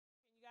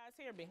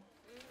Hear me.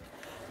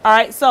 All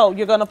right, so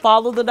you're going to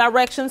follow the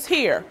directions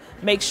here.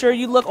 Make sure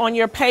you look on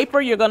your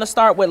paper. You're going to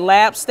start with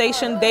Lab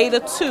Station Data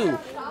 2.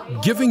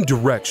 Giving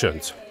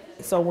directions.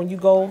 So when you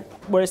go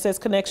where it says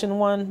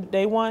Connections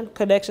Day 1,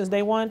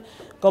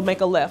 go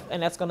make a left,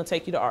 and that's going to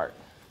take you to art.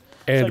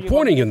 And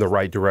pointing in the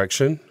right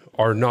direction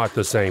are not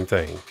the same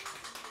thing.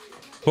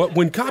 But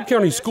when Cobb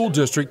County School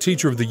District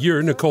Teacher of the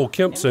Year Nicole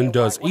Kempson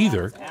does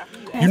either,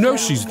 you know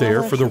she's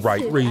there for the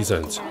right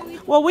reasons.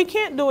 Well, we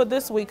can't do it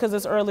this week because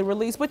it's early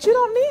release, but you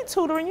don't need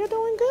tutoring. You're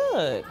doing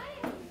good.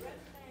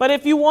 But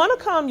if you want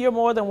to come, you're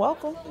more than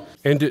welcome.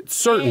 And it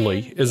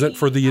certainly isn't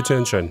for the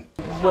attention.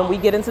 When we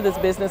get into this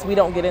business, we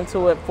don't get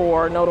into it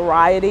for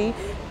notoriety,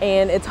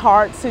 and it's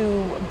hard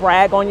to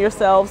brag on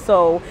yourself.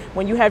 So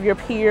when you have your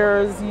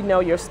peers, you know,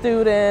 your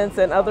students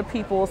and other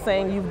people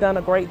saying you've done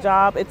a great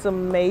job, it's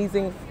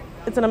amazing.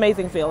 It's an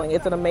amazing feeling.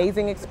 It's an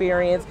amazing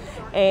experience,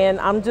 and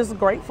I'm just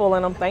grateful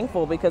and I'm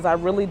thankful because I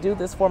really do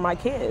this for my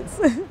kids.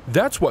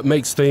 That's what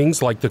makes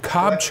things like the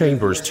Cobb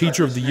Chambers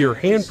Teacher of the Year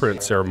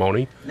handprint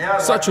ceremony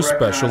such a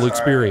special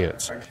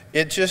experience.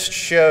 It just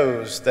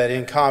shows that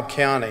in Cobb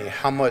County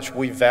how much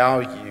we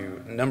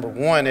value, number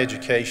one,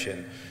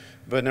 education,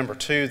 but number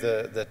two,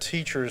 the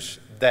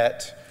teachers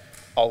that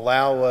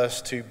allow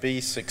us to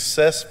be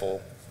successful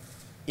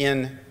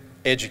in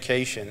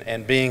education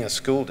and being a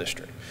school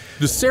district.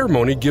 The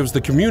ceremony gives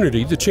the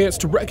community the chance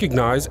to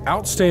recognize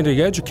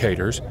outstanding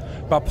educators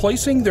by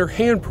placing their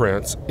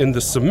handprints in the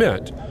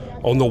cement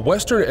on the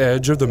western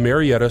edge of the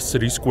Marietta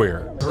City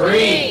Square.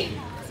 3,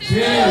 2,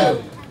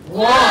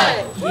 1,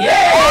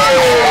 yeah!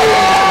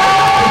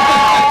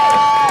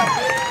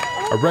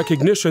 A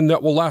recognition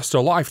that will last a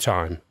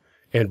lifetime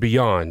and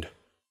beyond.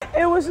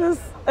 It was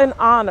just an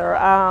honor,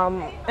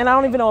 and I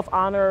don't even know if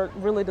honor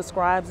really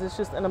describes. It's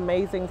just an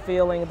amazing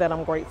feeling that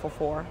I'm grateful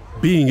for.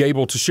 Being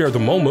able to share the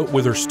moment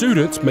with her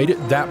students made it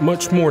that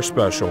much more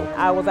special.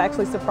 I was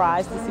actually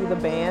surprised to see the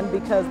band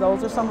because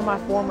those are some of my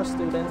former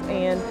students,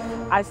 and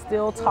I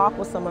still talk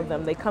with some of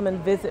them. They come and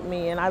visit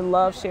me, and I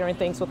love sharing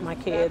things with my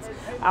kids.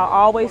 I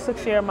always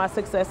share my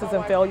successes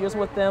and failures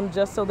with them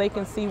just so they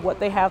can see what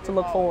they have to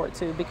look forward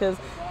to because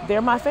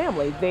they're my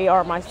family. They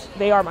are my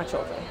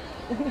children.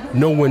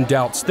 No one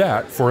doubts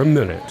that for a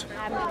minute.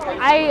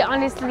 I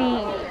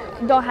honestly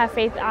don't have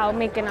faith I'll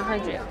make it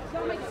 100.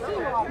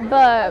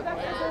 But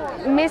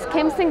Miss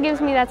Kempson gives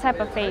me that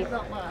type of faith.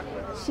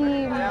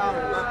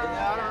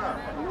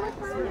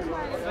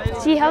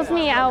 She helps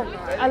me out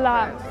a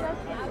lot.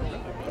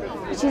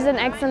 She's an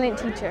excellent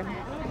teacher.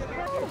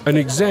 An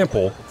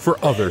example for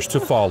others to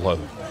follow.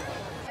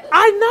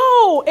 I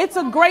know! It's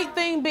a great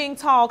thing being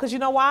tall because you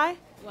know why?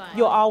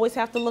 You'll always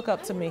have to look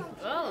up to me.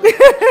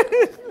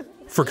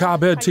 For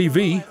Cobb Ed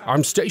TV,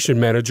 I'm Station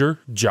Manager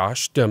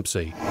Josh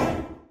Dempsey.